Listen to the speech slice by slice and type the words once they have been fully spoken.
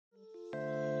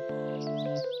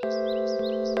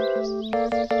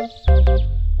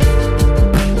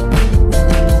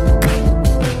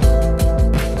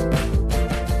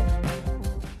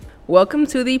Welcome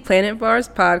to the Planet Vars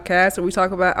podcast, where we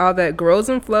talk about all that grows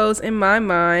and flows in my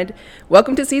mind.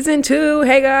 Welcome to season 2.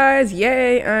 Hey guys,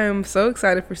 yay! I'm so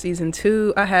excited for season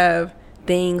 2. I have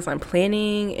things I'm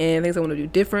planning and things I want to do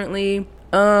differently.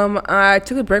 I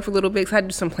took a break for a little bit because I had to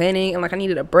do some planning and I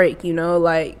needed a break,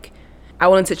 I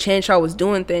wanted to change how I was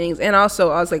doing things, and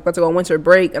also I was about to go on winter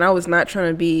break, and I was not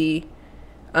trying to be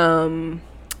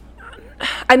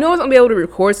I know I was gonna be able to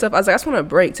record stuff. I just want a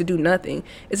break to do nothing.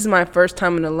 This is my first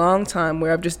time in a long time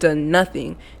where I've just done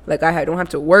nothing. I don't have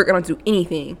to work, I don't do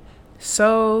anything.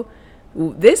 So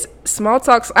this small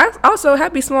talk, also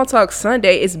happy Small Talk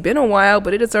Sunday. It's been a while,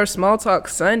 but it is our Small Talk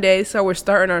Sunday, so we're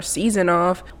starting our season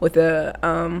off with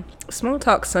a Small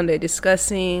Talk Sunday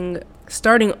discussing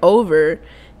starting over.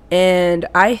 And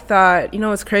I thought,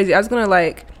 it's crazy. I was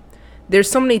gonna there's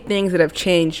so many things that have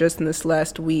changed just in this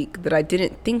last week that I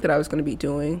didn't think that I was going to be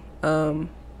doing.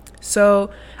 So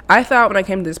I thought when I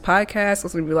came to this podcast, I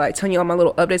was going to be telling you all my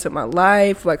little updates of my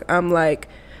life. I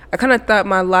kind of thought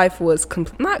my life was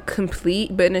not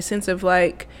complete, but in a sense of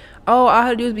all I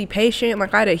had to do is be patient. I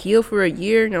had to heal for a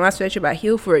year. Last relationship I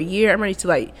healed for a year. I'm ready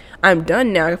to I'm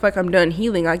done now. I feel like I'm done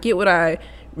healing. I get what I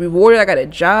rewarded. I got a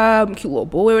job, cute little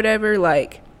boy, whatever.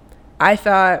 I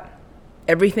thought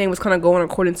everything was kind of going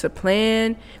according to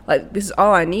plan. This is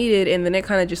all I needed, and then it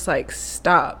kind of just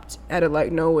stopped out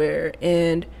of nowhere.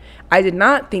 And I did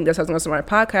not think that's how I was going to start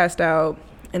my podcast out.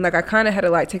 And I kind of had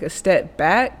to take a step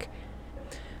back.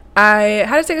 I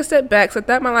had to take a step back because I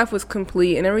thought my life was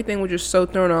complete and everything was just so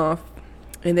thrown off.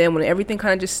 And then when everything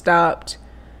kind of just stopped,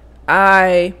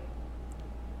 I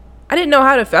didn't know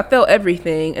how to feel. I felt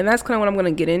everything, and that's kind of what I'm going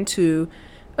to get into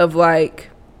of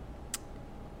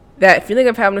that feeling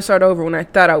of having to start over when I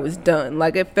thought I was done.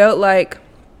 It felt like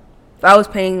I was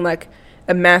painting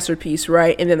a masterpiece,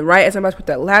 right? And then right as I'm about to put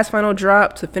that last final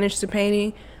drop to finish the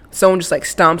painting, someone just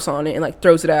stomps on it and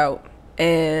throws it out.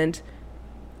 And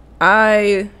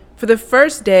for the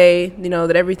first day,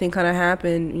 that everything kind of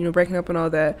happened, breaking up and all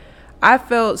that, I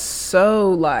felt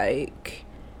so I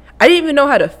didn't even know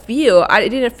how to feel. It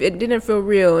didn't feel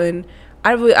real. And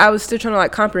I was still trying to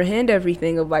comprehend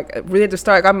everything of really at the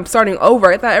start. I'm starting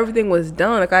over. I thought everything was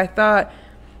done. I thought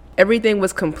everything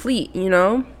was complete,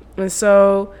 And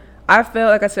so I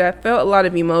felt, I felt a lot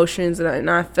of emotions, and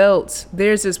I felt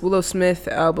there's this Willow Smith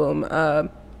album,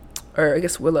 or I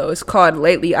guess Willow. It's called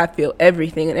Lately I Feel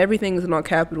Everything, and everything is in all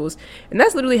capitals. And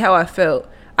that's literally how I felt.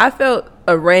 I felt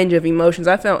a range of emotions.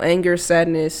 I felt anger,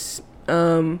 sadness.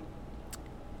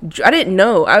 I didn't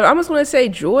know. I almost want to say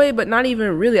joy, but not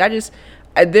even really.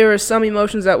 There were some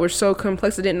emotions that were so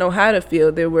complex I didn't know how to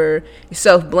feel. There were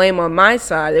self-blame on my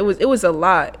side. It was a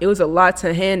lot. It was a lot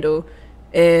to handle,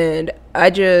 and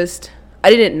I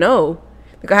didn't know.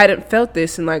 I hadn't felt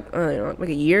this in a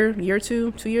year or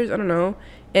 2 years. I don't know.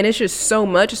 And it's just so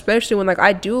much, especially when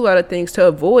I do a lot of things to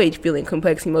avoid feeling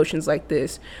complex emotions like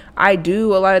this. I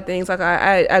do a lot of things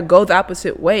I go the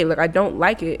opposite way. I don't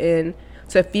like it, and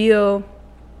to feel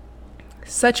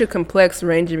such a complex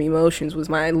range of emotions was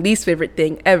my least favorite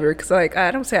thing ever. Because I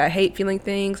don't say I hate feeling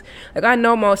things. I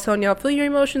know I'm always telling y'all, feel your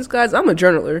emotions, guys. I'm a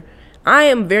journaler. I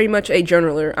am very much a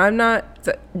journaler. I'm not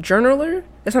journaler.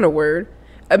 That's not a word.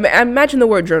 I imagine the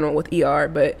word journal with ER,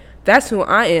 but that's who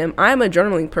I am. I'm a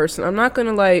journaling person. I'm not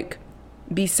gonna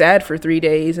be sad for 3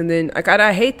 days and then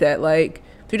I hate that.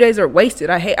 3 days are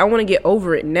wasted. I want to get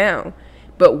over it now.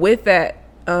 But with that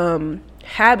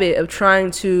habit of trying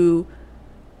to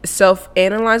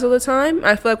self-analyze all the time,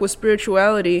 I feel with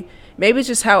spirituality, maybe it's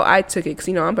just how I took it, because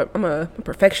I'm a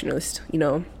perfectionist,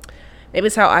 maybe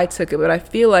it's how I took it, but I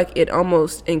feel it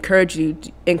almost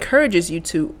encourages you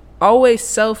to always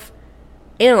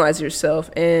self-analyze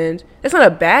yourself. And it's not a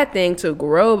bad thing to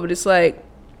grow, but it's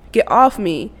get off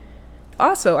me.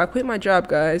 Also, I quit my job,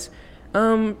 guys.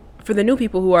 For the new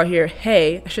people who are here,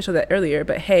 hey, I should have said that earlier,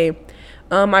 but hey,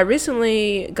 I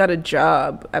recently got a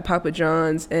job at Papa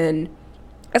John's, and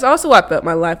that's also why I felt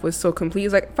my life was so complete.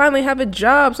 It's finally have a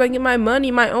job so I can get my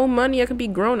money, my own money. I can be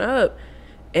grown up.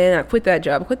 And I quit that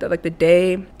job. I quit that the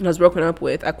day I was broken up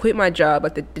with. I quit my job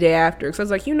the day after.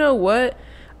 Because I was you know what?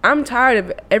 I'm tired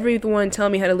of everyone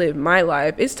telling me how to live my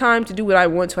life. It's time to do what I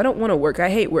want to. I don't want to work. I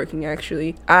hate working,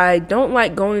 actually. I don't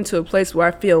like going to a place where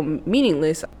I feel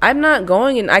meaningless. I'm not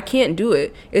going, and I can't do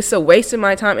it. It's a waste of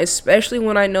my time, especially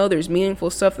when I know there's meaningful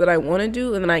stuff that I want to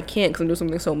do, and then I can't because I'm doing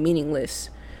something so meaningless.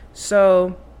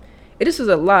 So it just was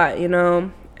a lot,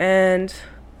 and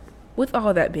with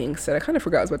all that being said, I kind of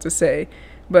forgot what I was about to say.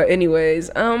 But anyways,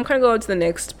 kind of go to the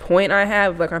next point I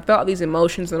have. I felt these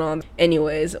emotions and all.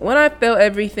 Anyways, when I felt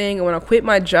everything and when I quit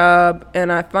my job and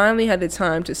I finally had the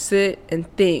time to sit and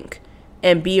think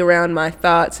and be around my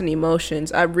thoughts and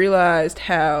emotions, I realized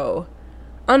how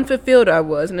unfulfilled I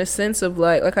was, in a sense of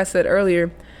like I said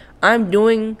earlier, I'm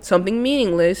doing something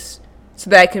meaningless so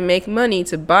that I can make money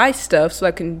to buy stuff so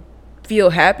I can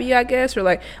feel happy, I guess. Or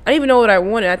like, I don't even know what I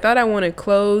wanted. I thought I wanted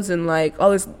clothes and like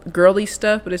all this girly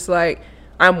stuff, but it's like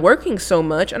I'm working so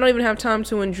much I don't even have time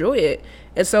to enjoy it.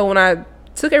 And so when I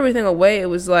took everything away, it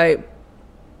was like,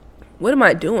 what am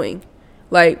I doing?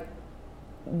 Like,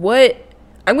 what?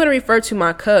 I'm going to refer to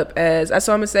my cup as,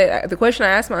 so I'm going to say, the question I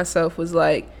asked myself was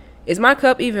like, is my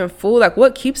cup even full? Like,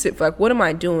 what keeps it? Like, what am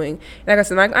I doing? And like I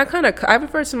said, I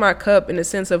refer to my cup in the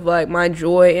sense of like my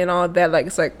joy and all that. Like,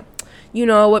 it's like, you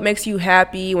know, what makes you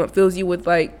happy, what fills you with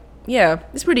like, yeah,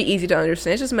 it's pretty easy to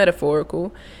understand. It's just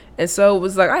metaphorical. And so it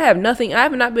was like, I have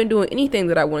not been doing anything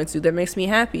that I wanted to that makes me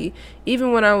happy.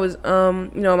 Even when I was, my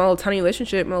little tiny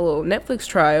relationship, my little Netflix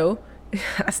trial,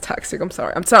 that's toxic. I'm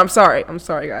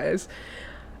sorry, guys.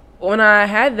 When I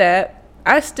had that,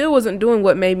 I still wasn't doing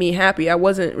what made me happy. I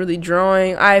wasn't really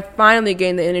drawing. I finally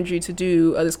gained the energy to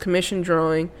do this commission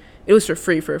drawing. It was for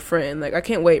free for a friend. Like, I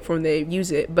can't wait for when they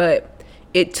use it. But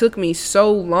it took me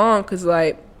so long because,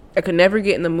 like, I could never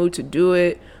get in the mood to do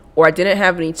it, or I didn't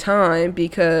have any time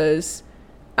because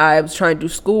I was trying to do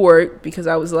schoolwork, because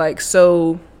I was like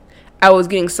I was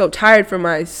getting so tired from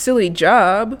my silly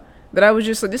job that I was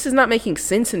just like, this is not making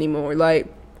sense anymore.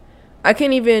 Like, I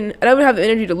don't even have the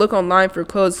energy to look online for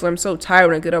clothes because I'm so tired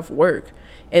when I get off work.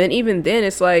 And then even then,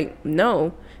 it's like,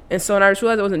 no. And so when I just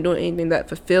realized I wasn't doing anything that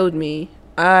fulfilled me,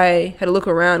 I had to look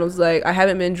around. It was like, I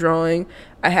haven't been drawing.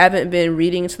 I haven't been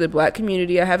reading into the Black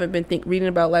community. I haven't been reading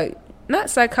about, like,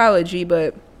 not psychology,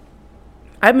 but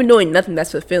I've been doing nothing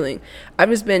that's fulfilling. I've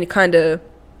just been kind of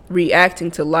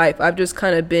reacting to life. I've just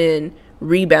kind of been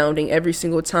rebounding every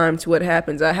single time to what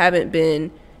happens. I haven't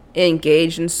been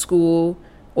engaged in school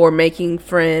or making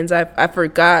friends. I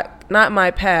forgot, not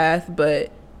my path,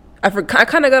 but I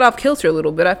kind of got off kilter a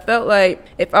little bit. I felt like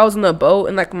if I was in a boat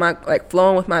and like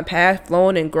flowing with my path,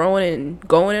 flowing and growing and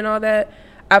going and all that,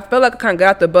 I felt like I kind of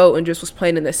got the boat and just was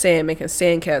playing in the sand, making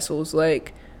sand castles.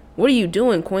 Like, what are you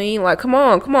doing, queen? Like, come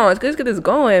on, let's get this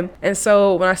going. And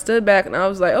so when I stood back and I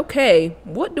was like, okay,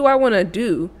 what do I want to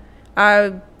do?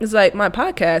 It's like my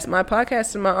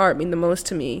podcast and my art mean the most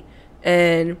to me.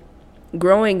 And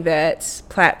growing that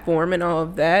platform and all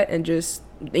of that, and just,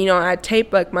 I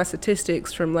tape like my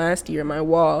statistics from last year on my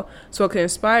wall so it can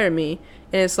inspire me.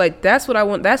 And it's like, that's what I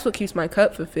want. That's what keeps my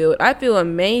cup fulfilled. I feel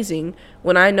amazing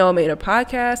when I know I made a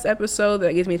podcast episode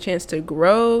that gives me a chance to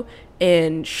grow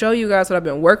and show you guys what I've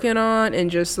been working on and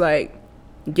just like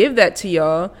give that to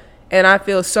y'all. And I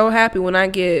feel so happy when I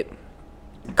get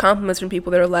compliments from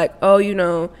people that are like, oh,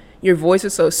 your voice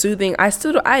is so soothing.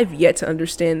 I've yet to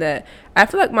understand that. I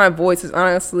feel like my voice is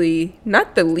honestly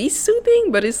not the least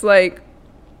soothing, but it's like,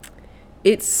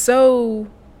 it's so,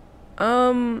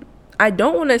 I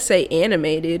don't want to say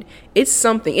animated. It's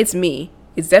something. It's me.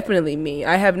 It's definitely me.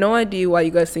 I have no idea why you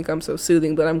guys think I'm so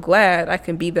soothing, but I'm glad I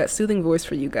can be that soothing voice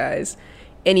for you guys.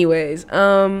 Anyways,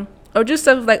 or just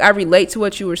stuff like I relate to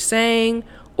what you were saying,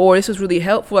 or this was really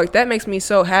helpful. Like, that makes me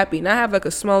so happy. And I have like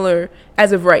a smaller,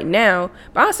 as of right now,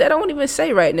 but honestly, I don't even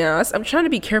say right now. I'm trying to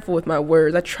be careful with my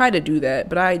words. I try to do that,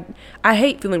 but I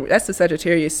hate feeling, that's the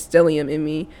Sagittarius stellium in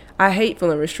me. I hate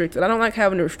feeling restricted. I don't like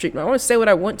having to restrict me. I want to say what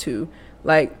I want to.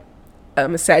 Like,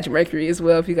 I'm a Sag Mercury as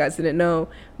well, if you guys didn't know.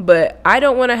 But I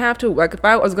don't want to have to, like, if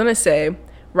I was going to say,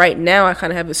 right now I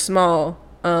kind of have a small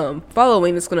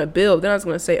following that's going to build, then I was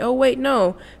going to say, oh, wait,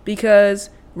 no,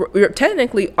 because we're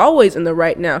technically always in the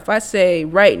right now. If I say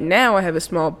right now I have a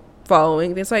small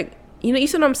following, then it's like, you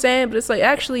see what I'm saying? But it's like,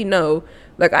 actually, no.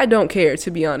 Like, I don't care,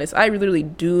 to be honest. I literally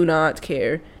do not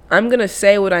care. I'm going to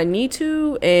say what I need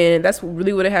to, and that's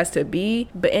really what it has to be.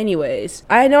 But anyways,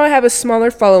 I know I have a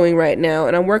smaller following right now,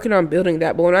 and I'm working on building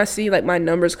that. But when I see, like, my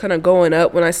numbers kind of going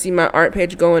up, when I see my art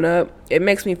page going up, it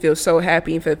makes me feel so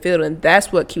happy and fulfilled, and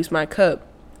that's what keeps my cup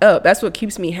up. That's what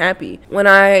keeps me happy. When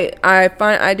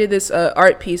I did this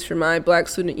art piece for my Black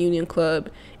Student Union Club,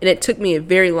 and it took me a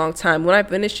very long time. When I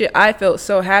finished it, I felt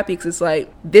so happy because it's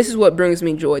like, this is what brings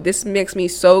me joy. This makes me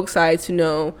so excited to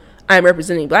know I'm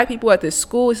representing Black people at this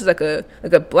school. This is like a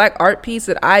Black art piece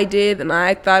that I did and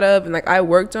I thought of and like I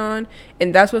worked on,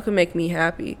 and that's what can make me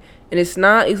happy. And it's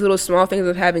not these little small things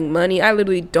of having money. I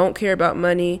literally don't care about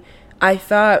money. I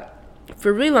thought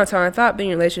for a really long time, I thought being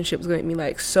in a relationship was going to make me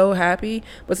like so happy.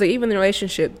 But it's like, even in the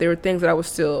relationship, there were things that I was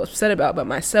still upset about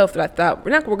myself that I thought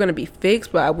we're going to be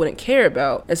fixed, but I wouldn't care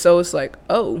about. And so it's like,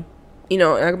 oh, and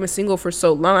I've been single for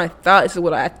so long. I thought this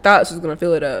was going to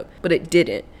fill it up, but it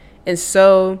didn't. And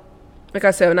so, like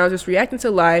I said, when I was just reacting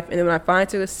to life, and then when I finally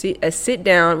took a sit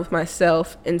down with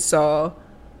myself and saw,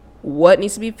 what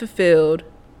needs to be fulfilled,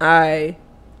 it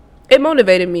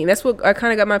motivated me. That's what I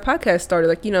kind of got my podcast started.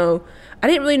 Like, you know, I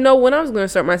didn't really know when I was going to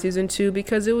start my season 2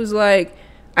 because it was like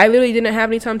I literally didn't have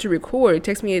any time to record. It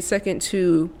takes me a second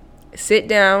to sit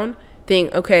down,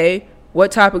 think, okay,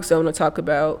 what topics do I want to talk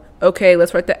about? Okay,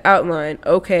 let's write the outline.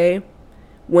 Okay,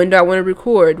 when do I want to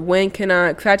record? When can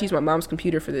I, because I have to use my mom's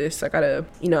computer for this. I gotta,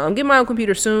 you know, I'm getting my own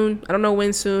computer soon. I don't know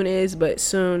when soon is, but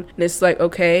soon. And it's like,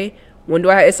 okay, when do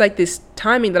I, it's like this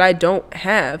timing that I don't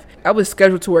have. I was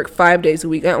scheduled to work 5 days a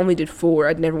week. I only did 4.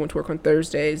 I never went to work on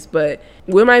Thursdays. But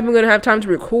when am I even going to have time to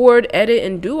record, edit,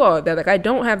 and do all of that? Like, I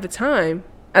don't have the time.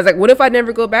 I was like, what if I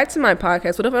never go back to my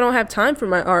podcast? What if I don't have time for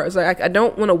my art? It's like, I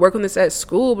don't want to work on this at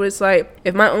school, but it's like,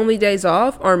 if my only days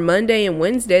off are Monday and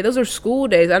Wednesday, those are school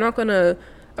days. I'm not going to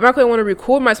want to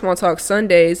record my small talk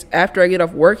Sundays after I get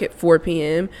off work at 4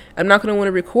 p.m. I'm not going to want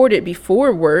to record it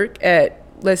before work at,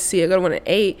 let's see, I got to want at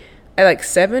 8, at like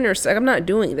 7 or 6. I'm not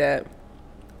doing that.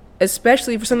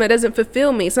 Especially for something that doesn't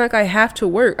fulfill me. It's not like I have to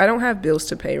work. I don't have bills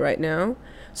to pay right now.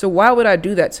 So why would I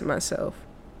do that to myself?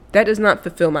 That does not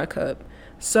fulfill my cup.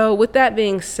 So with that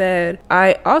being said,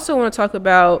 I also want to talk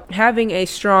about having a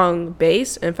strong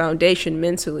base and foundation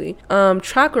mentally.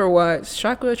 Chakra-wise,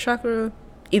 chakra,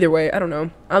 either way, I don't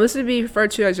know. This would be referred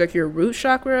to as like your root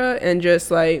chakra, and just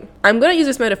like, I'm going to use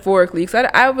this metaphorically because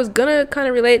I was going to kind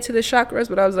of relate to the chakras,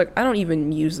 but I was like, I don't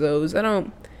even use those. I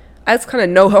just kind of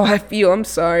know how I feel. I'm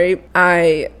sorry.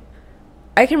 I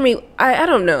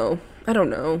don't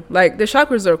know. Like, the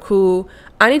chakras are cool.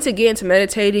 I need to get into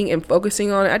meditating and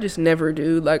focusing on it. I just never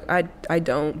do. Like, I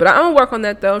don't. But I'm going to work on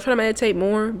that, though. I'm trying to meditate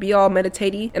more, be all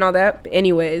meditatey and all that. But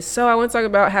anyways, so I want to talk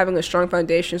about having a strong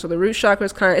foundation. So the root chakra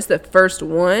is it's the first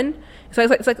one. It's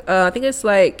like I think it's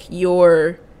like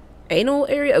your anal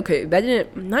area. Okay,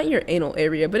 not your anal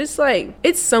area, but it's like,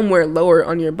 it's somewhere lower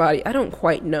on your body. I don't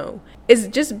quite know. It's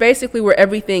just basically where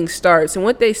everything starts. And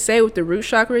what they say with the root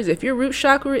chakra is, if your root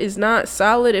chakra is not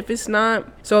solid, if your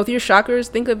chakras,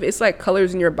 think of it's like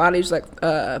colors in your body. It's like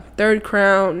third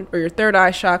crown, or your third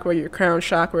eye chakra, your crown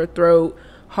chakra, throat,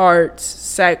 heart,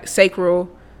 sacral,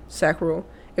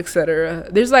 etc.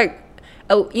 There's like,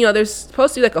 there's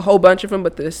supposed to be like a whole bunch of them,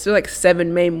 but there's still like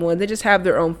 7 main ones. They just have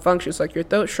their own functions, like your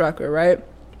throat chakra, right?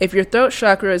 If your throat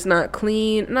chakra is not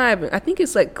clean, I think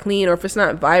it's like clean, or if it's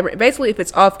not vibrant, basically if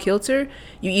it's off kilter,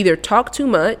 you either talk too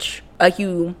much, like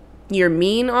you're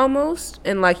mean almost,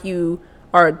 and like you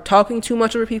are talking too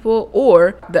much over people,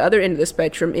 or the other end of the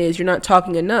spectrum is you're not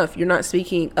talking enough. You're not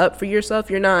speaking up for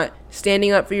yourself. You're not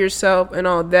standing up for yourself and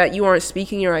all that. You aren't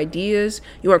speaking your ideas.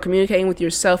 You aren't communicating with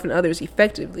yourself and others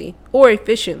effectively or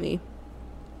efficiently.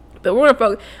 But we're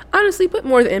going to honestly put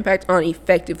more of the impact on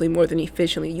effectively more than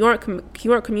efficiently. You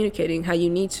aren't communicating how you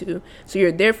need to. So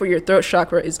therefore your throat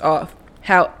chakra is off.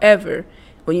 However,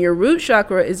 when your root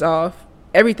chakra is off,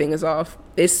 everything is off.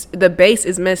 The base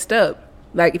is messed up.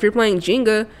 Like, if you're playing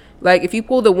Jenga, like, if you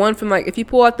pull if you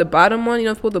pull out the bottom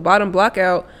one, pull the bottom block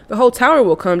out, the whole tower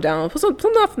will come down.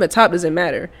 Something off from the top doesn't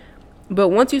matter. But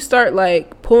once you start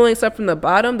like pulling stuff from the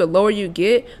bottom, the lower you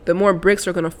get, the more bricks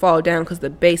are going to fall down because the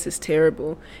base is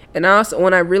terrible. And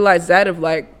when I realized that, of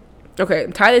like, okay,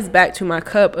 tie this back to my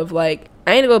cup of like,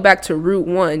 I need to go back to root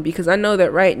 1, because I know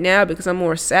that right now, because I'm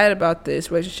more sad about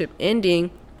this relationship ending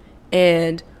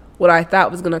and what I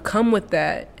thought was going to come with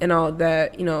that and all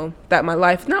that, that my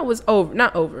life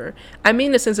not over. I mean,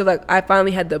 in the sense of like, I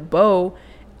finally had the bow.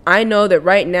 I know that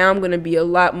right now I'm going to be a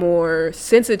lot more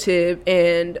sensitive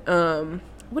and,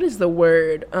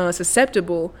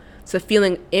 susceptible to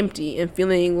feeling empty and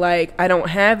feeling like I don't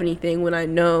have anything, when I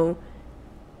know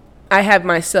I have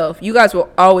myself. You guys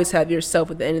will always have yourself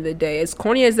at the end of the day. As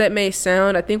corny as that may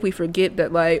sound, I think we forget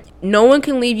that, like, no one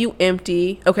can leave you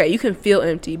empty. Okay, you can feel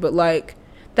empty, but like,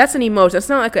 that's an emotion. That's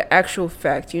not like an actual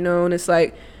fact, and it's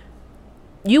like,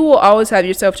 you will always have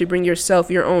yourself to bring yourself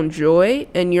your own joy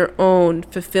and your own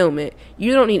fulfillment.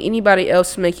 You don't need anybody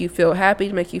else to make you feel happy,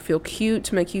 to make you feel cute,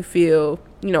 to make you feel,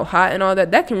 hot and all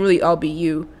that. That can really all be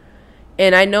you.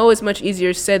 And I know it's much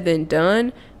easier said than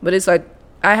done, but it's like,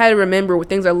 I had to remember what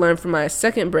things I learned from my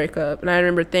second breakup. And I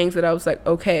remember things that I was like,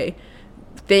 okay,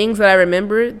 things that I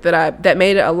remember that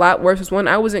made it a lot worse was, one,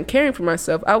 I wasn't caring for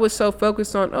myself. I was so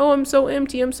focused on, I'm so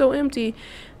empty.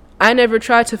 I never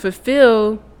tried to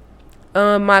fulfill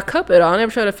my cup at all. I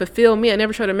never try to fulfill me. I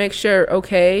never try to make sure,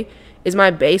 okay, is my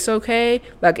base okay?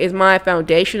 Like, is my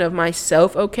foundation of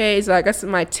myself okay? Is, like, that's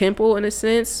my temple in a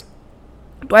sense.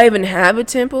 Do I even have a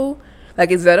temple? Like,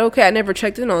 is that okay? I never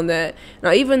checked in on that.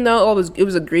 Now, even though it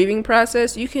was a grieving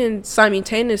process, you can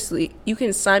simultaneously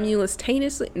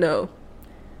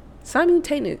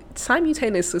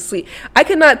I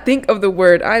cannot think of the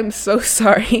word. I'm so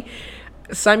sorry.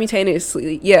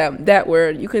 simultaneously, yeah, that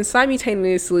word. You can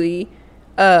simultaneously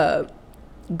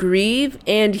grieve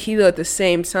and heal at the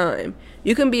same time.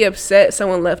 You can be upset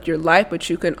someone left your life, but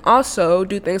you can also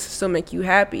do things to still make you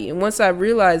happy. And once I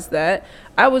realized that,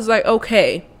 I was like,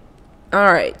 okay,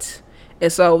 all right.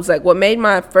 And so I was like, what made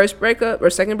my first breakup or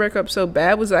second breakup so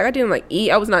bad was like I didn't like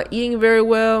eat. I was not eating very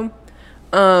well.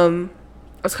 I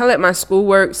was kind of let my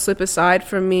schoolwork slip aside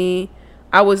from me.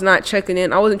 I was not checking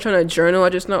in. I wasn't trying to journal. I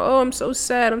just know, oh, I'm so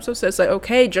sad. I'm so sad. It's like,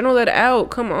 okay, journal that out.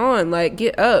 Come on, like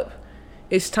get up.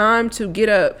 It's time to get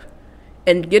up.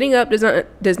 And getting up does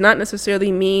not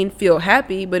necessarily mean feel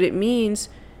happy, but it means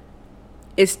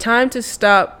it's time to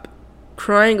stop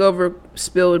crying over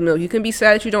spilled milk. You can be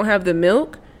sad that you don't have the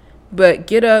milk, but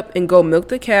get up and go milk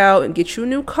the cow and get you a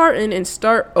new carton and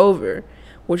start over,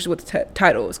 which is what the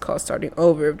title is called, starting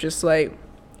over. Just like,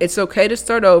 it's okay to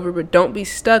start over, but don't be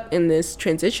stuck in this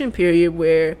transition period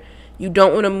where you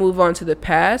don't want to move on to the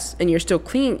past and you're still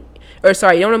clinging, you don't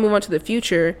want to move on to the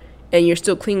future and you're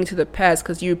still clinging to the past,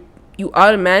 because you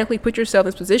automatically put yourself in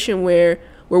this position where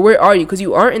are you? Because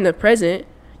you aren't in the present.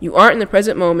 You aren't in the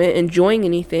present moment enjoying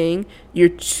anything. We,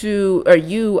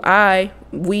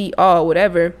 all,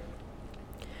 whatever.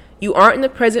 You aren't in the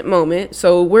present moment.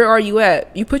 So where are you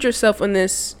at? You put yourself in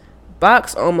this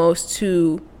box almost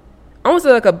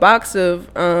like a box of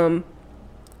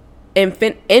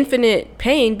infinite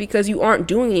pain, because you aren't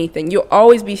doing anything. You'll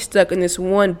always be stuck in this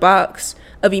one box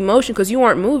of emotion because you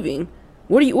aren't moving.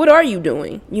 What are you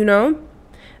doing? You know?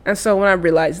 And so when I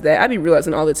realized that, I be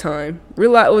realizing all the time.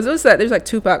 What's that? There's like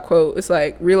Tupac quote. It's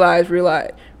like realize, real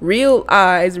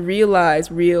eyes,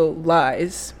 realize, real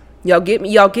lies. Y'all get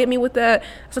me with that?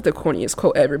 That's not the corniest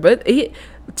quote ever, but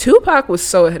Tupac was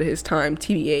so ahead of his time,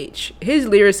 TBH. His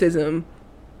lyricism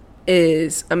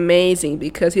is amazing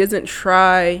because he doesn't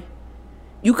try.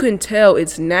 You can tell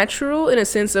it's natural in a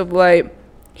sense of like,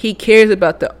 he cares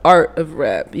about the art of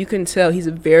rap. You can tell he's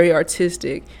very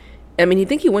artistic. I mean, I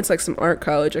think he went to like some art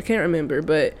college. I can't remember,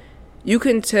 but you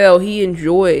can tell he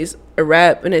enjoys a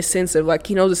rap in a sense of like,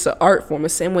 he knows it's an art form, the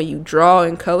same way you draw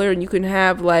and color, and you can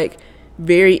have like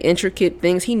very intricate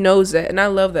things. He knows that, and I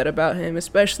love that about him,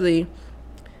 especially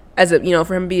as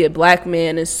for him to be a black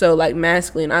man is so like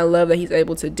masculine. I love that he's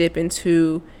able to dip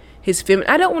into his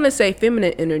I don't want to say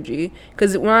feminine energy,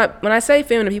 because when I say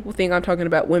feminine, people think I'm talking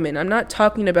about women. I'm not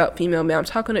talking about female, male. I'm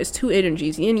talking, it's two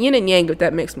energies, yin and yang, if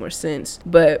that makes more sense.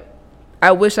 But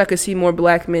I wish I could see more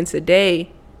black men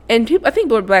today, and I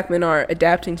think more black men are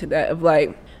adapting to that, of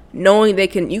like knowing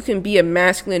you can be a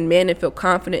masculine man and feel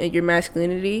confident in your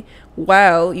masculinity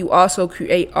while you also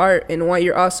create art and while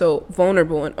you're also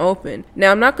vulnerable and open.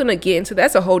 Now, I'm not going to get into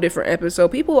that's a whole different episode.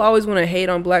 People always want to hate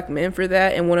on black men for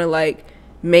that and want to like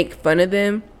make fun of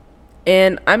them,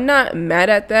 and I'm not mad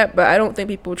at that, but I don't think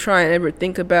people try and ever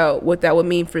think about what that would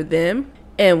mean for them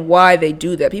and why they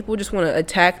do that. People just want to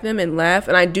attack them and laugh.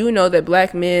 And I do know that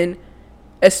black men,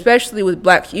 especially with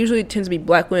usually it tends to be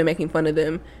black women making fun of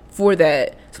them for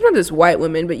that. Sometimes it's white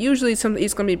women, but usually it's going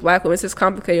to be black women. It's this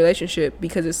complicated relationship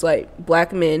because it's like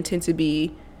black men tend to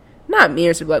be not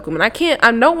mirrors to black women. I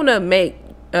don't want to make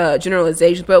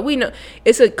generalizations, but we know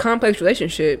it's a complex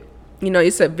relationship.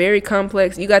 It's a very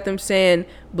complex. You got them saying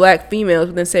black females,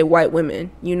 but then say white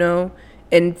women,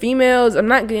 and females. I'm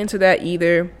not getting into that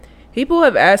either. People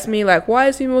have asked me like, why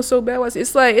is female so bad?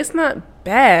 It's like, it's not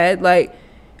bad. Like,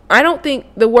 I don't think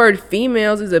the word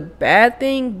females is a bad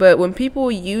thing, but when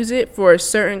people use it for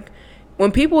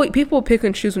when people pick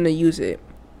and choose when they use it,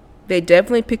 they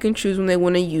definitely pick and choose when they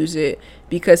want to use it,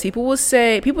 because people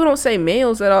don't say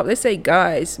males at all. They say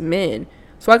guys, men.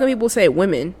 So why can people say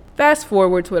women? Fast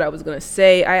forward to what I was going to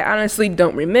say. I honestly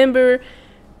don't remember.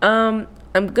 I'm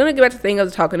going to get back to the thing I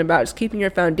was talking about, just keeping your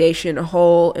foundation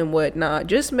whole and whatnot.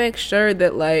 Just make sure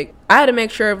that, like, I had to make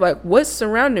sure of, like, what's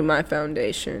surrounding my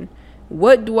foundation.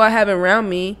 What do I have around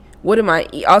me? What am I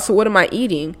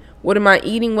eating? What am I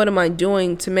eating? What am I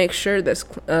doing to make sure that's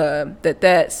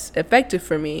effective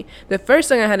for me? The first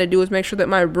thing I had to do was make sure that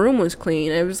my room was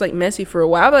clean. It was like messy for a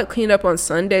while. I would like clean up on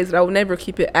Sundays, but I would never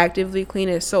keep it actively clean.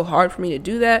 It's so hard for me to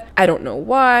do that. I don't know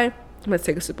why. I'm gonna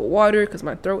take a sip of water because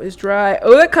my throat is dry.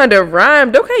 Oh, that kind of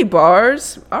rhymed. Okay,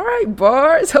 bars. All right,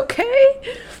 bars.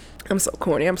 Okay. I'm so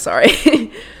corny. I'm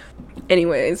sorry.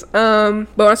 Anyways, but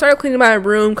when I started cleaning my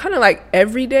room kind of like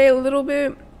every day a little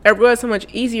bit, I realized how much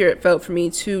easier it felt for me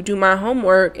to do my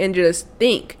homework and just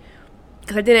think,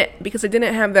 because I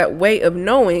didn't have that way of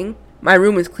knowing my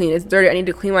room is clean, it's dirty, I need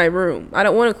to clean my room. I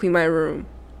don't want to clean my room,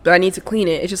 but I need to clean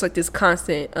it. It's just like this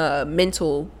constant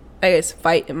mental, I guess,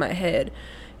 fight in my head.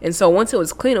 And so once it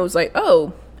was clean, I was like,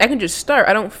 oh, I can just start.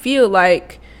 I don't feel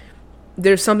like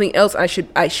there's something else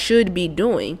I should be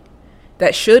doing.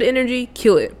 That should energy,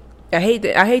 kill it. I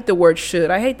hate the word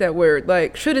should. I hate that word.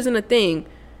 Like, should isn't a thing.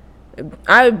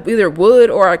 I either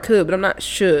would or I could, but I'm not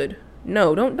should.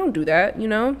 No, don't do that, you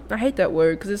know? I hate that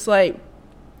word because it's like,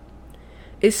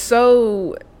 it's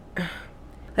so,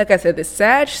 like I said, the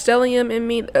Sag stellium in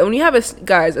me, when you have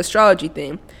guys, astrology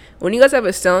thing, when you guys have a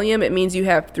stellium, it means you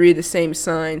have 3 of the same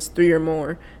signs, 3 or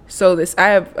more. So I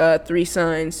have 3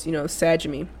 signs, you know, Sag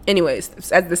in me.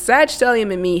 Anyways, as the Sag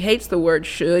stellium in me hates the word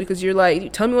should, because you're like, you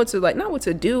tell me what to, like, not what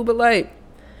to do, but like,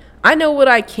 I know what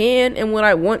I can and what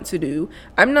I want to do.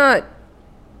 I'm not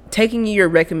taking your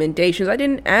recommendations. I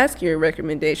didn't ask your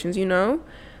recommendations, you know?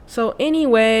 So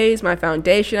anyways, my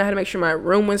foundation, I had to make sure my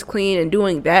room was clean, and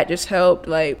doing that just helped,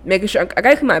 like, making sure, I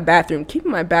gotta clean my bathroom.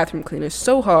 Keeping my bathroom clean is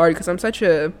so hard because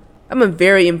I'm a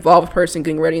very involved person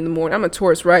getting ready in the morning. I'm a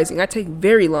Taurus rising. I take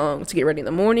very long to get ready in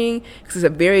the morning because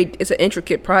it's an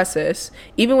intricate process.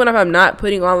 Even when I'm not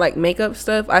putting on like makeup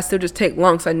stuff, I still just take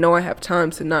long because I know I have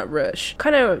time to not rush.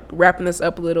 Kind of wrapping this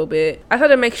up a little bit, I tried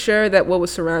to make sure that what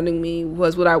was surrounding me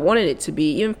was what I wanted it to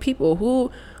be. Even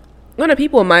what are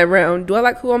people in my round? Do I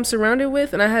like who I'm surrounded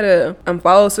with? And I had to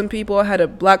unfollow some people. I had to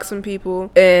block some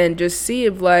people and just see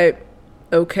if like,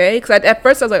 okay. Because at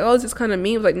first I was like, oh, is this kind of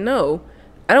me? I was like, no.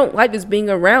 I don't like this being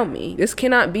around me. This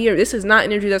is not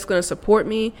energy that's going to support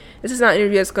me. This is not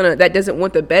energy that doesn't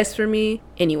want the best for me.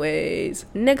 Anyways,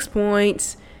 next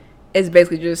point is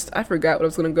basically just, I forgot what I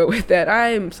was going to go with that. I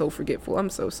am so forgetful. I'm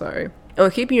so sorry. And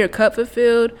with keeping your cup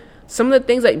fulfilled, some of the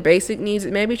things like basic needs,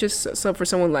 maybe it's just some for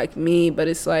someone like me, but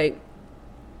it's like,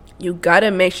 you gotta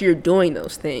make sure you're doing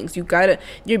those things.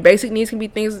 Your basic needs can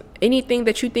be anything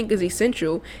that you think is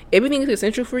essential. Everything is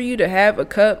essential for you to have a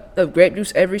cup of grape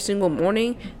juice every single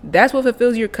morning. That's what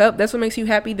fulfills your cup. That's what makes you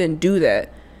happy. Then do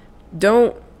that.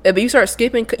 If you start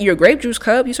skipping your grape juice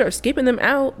cup, you start skipping them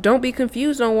out. Don't be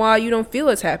confused on why you don't feel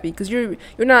as happy because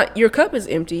your cup is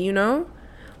empty, you know?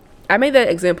 I made that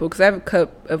example because I have a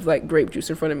cup of like grape juice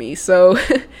in front of me. So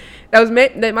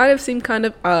that might have seemed kind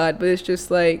of odd, but it's just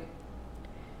like,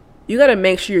 you got to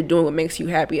make sure you're doing what makes you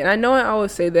happy. And I know I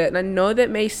always say that, and I know that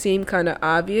may seem kind of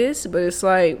obvious, but it's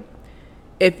like,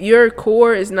 if your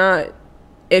core is not,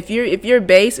 if your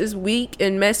base is weak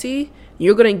and messy,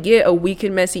 you're going to get a weak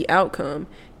and messy outcome.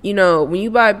 You know, when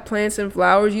you buy plants and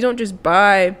flowers, it's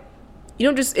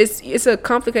a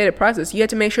complicated process. You have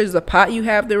to make sure the pot you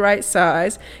have the right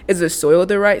size, is the soil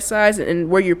the right size, and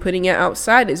where you're putting it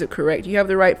outside, is it correct? You have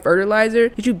the right fertilizer?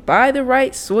 Did you buy the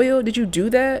right soil? Did you do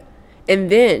that? And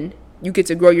then you get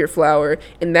to grow your flower,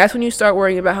 and that's when you start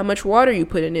worrying about how much water you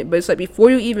put in it. But it's like,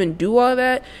 before you even do all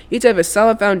that, you have to have a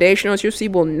solid foundation, or else your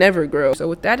seed will never grow. So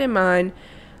with that in mind,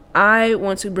 I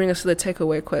want to bring us to the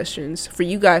takeaway questions for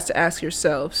you guys to ask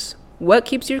yourselves. What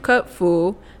keeps your cup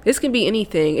full? This can be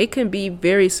anything. It can be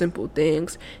very simple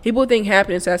things. People think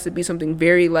happiness has to be something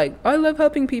very like, I love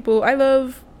helping people, I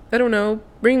don't know,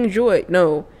 bringing joy.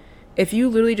 No. If you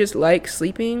literally just like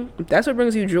sleeping, if that's what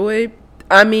brings you joy,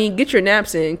 I mean, get your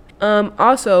naps in.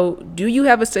 Also, do you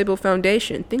have a stable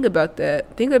foundation? Think about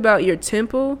that. Think about your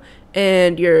temple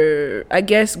and I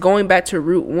guess going back to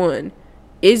root 1.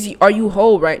 Are you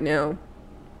whole right now?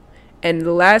 And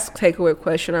the last takeaway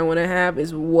question I want to have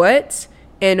is, what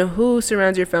and who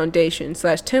surrounds your foundation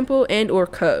 / temple and or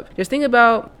cup? Just think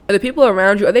about, are the people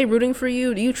around you, are they rooting for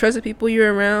you? Do you trust the people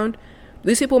you're around?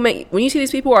 When you see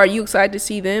these people, are you excited to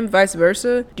see them? Vice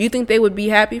versa. Do you think they would be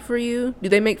happy for you? Do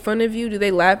they make fun of you? Do they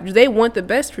laugh? Do they want the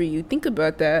best for you? Think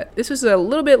about that. This was a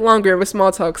little bit longer of a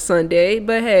small talk Sunday,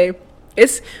 but hey,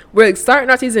 we're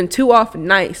starting our season 2 off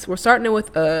nice. We're starting it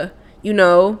with a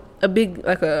big,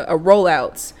 like a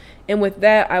rollouts. And with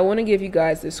that, I want to give you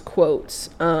guys this quote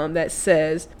that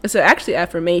says, it's actually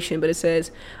affirmation, but it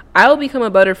says, I will become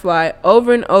a butterfly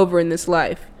over and over in this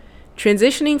life.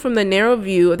 Transitioning from the narrow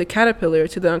view of the caterpillar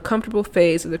to the uncomfortable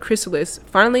phase of the chrysalis,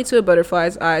 finally to a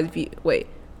butterfly's eye view.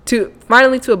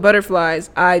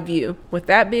 With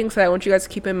that being said, I want you guys to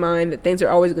keep in mind that things are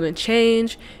always going to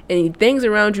change, and things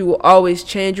around you will always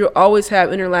change. You'll always have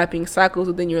interlapping cycles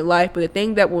within your life, but the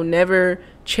thing that will never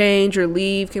change or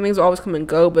leave, things will always come and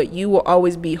go, but you will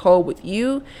always be whole with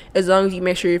you. As long as you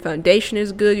make sure your foundation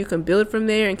is good, you can build from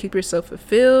there and keep yourself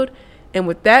fulfilled. And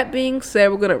with that being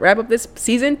said, we're going to wrap up this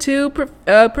season 2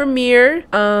 premiere.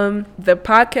 The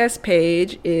podcast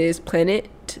page is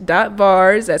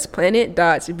planet.vars. That's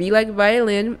planet.v like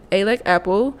violin, A like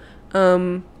apple,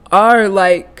 R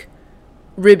like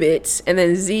ribbit, and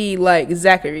then Z like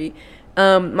Zachary.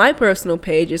 My personal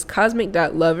page is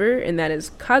cosmic.lover, and that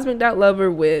is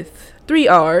cosmic.lover with 3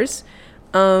 R's.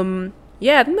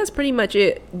 Yeah, I think that's pretty much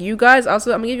it. You guys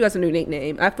also, I'm going to give you guys a new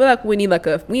nickname. I feel like we need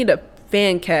a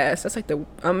fan cast. That's like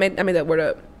I made that word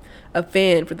up. a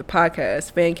fan for the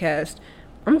podcast, Fancast.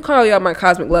 I'm gonna call y'all my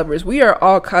cosmic lovers. We are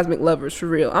all cosmic lovers for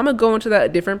real. I'm gonna go into that a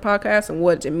different podcast and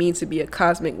what it means to be a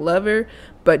cosmic lover.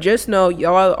 But just know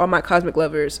y'all are my cosmic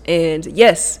lovers. And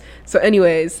yes. So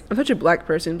anyways, I'm such a black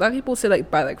person. Black people say like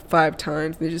by like 5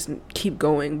 times. They just keep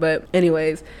going. But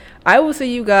anyways, I will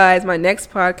see you guys my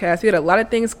next podcast. We got a lot of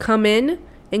things coming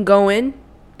and going.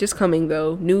 Just coming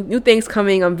though. New things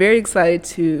coming. I'm very excited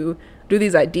to do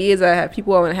these ideas. I have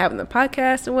people I want to have on the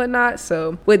podcast and whatnot.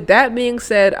 So with that being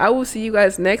said, I will see you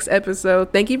guys next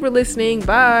episode. Thank you for listening.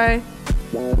 Bye.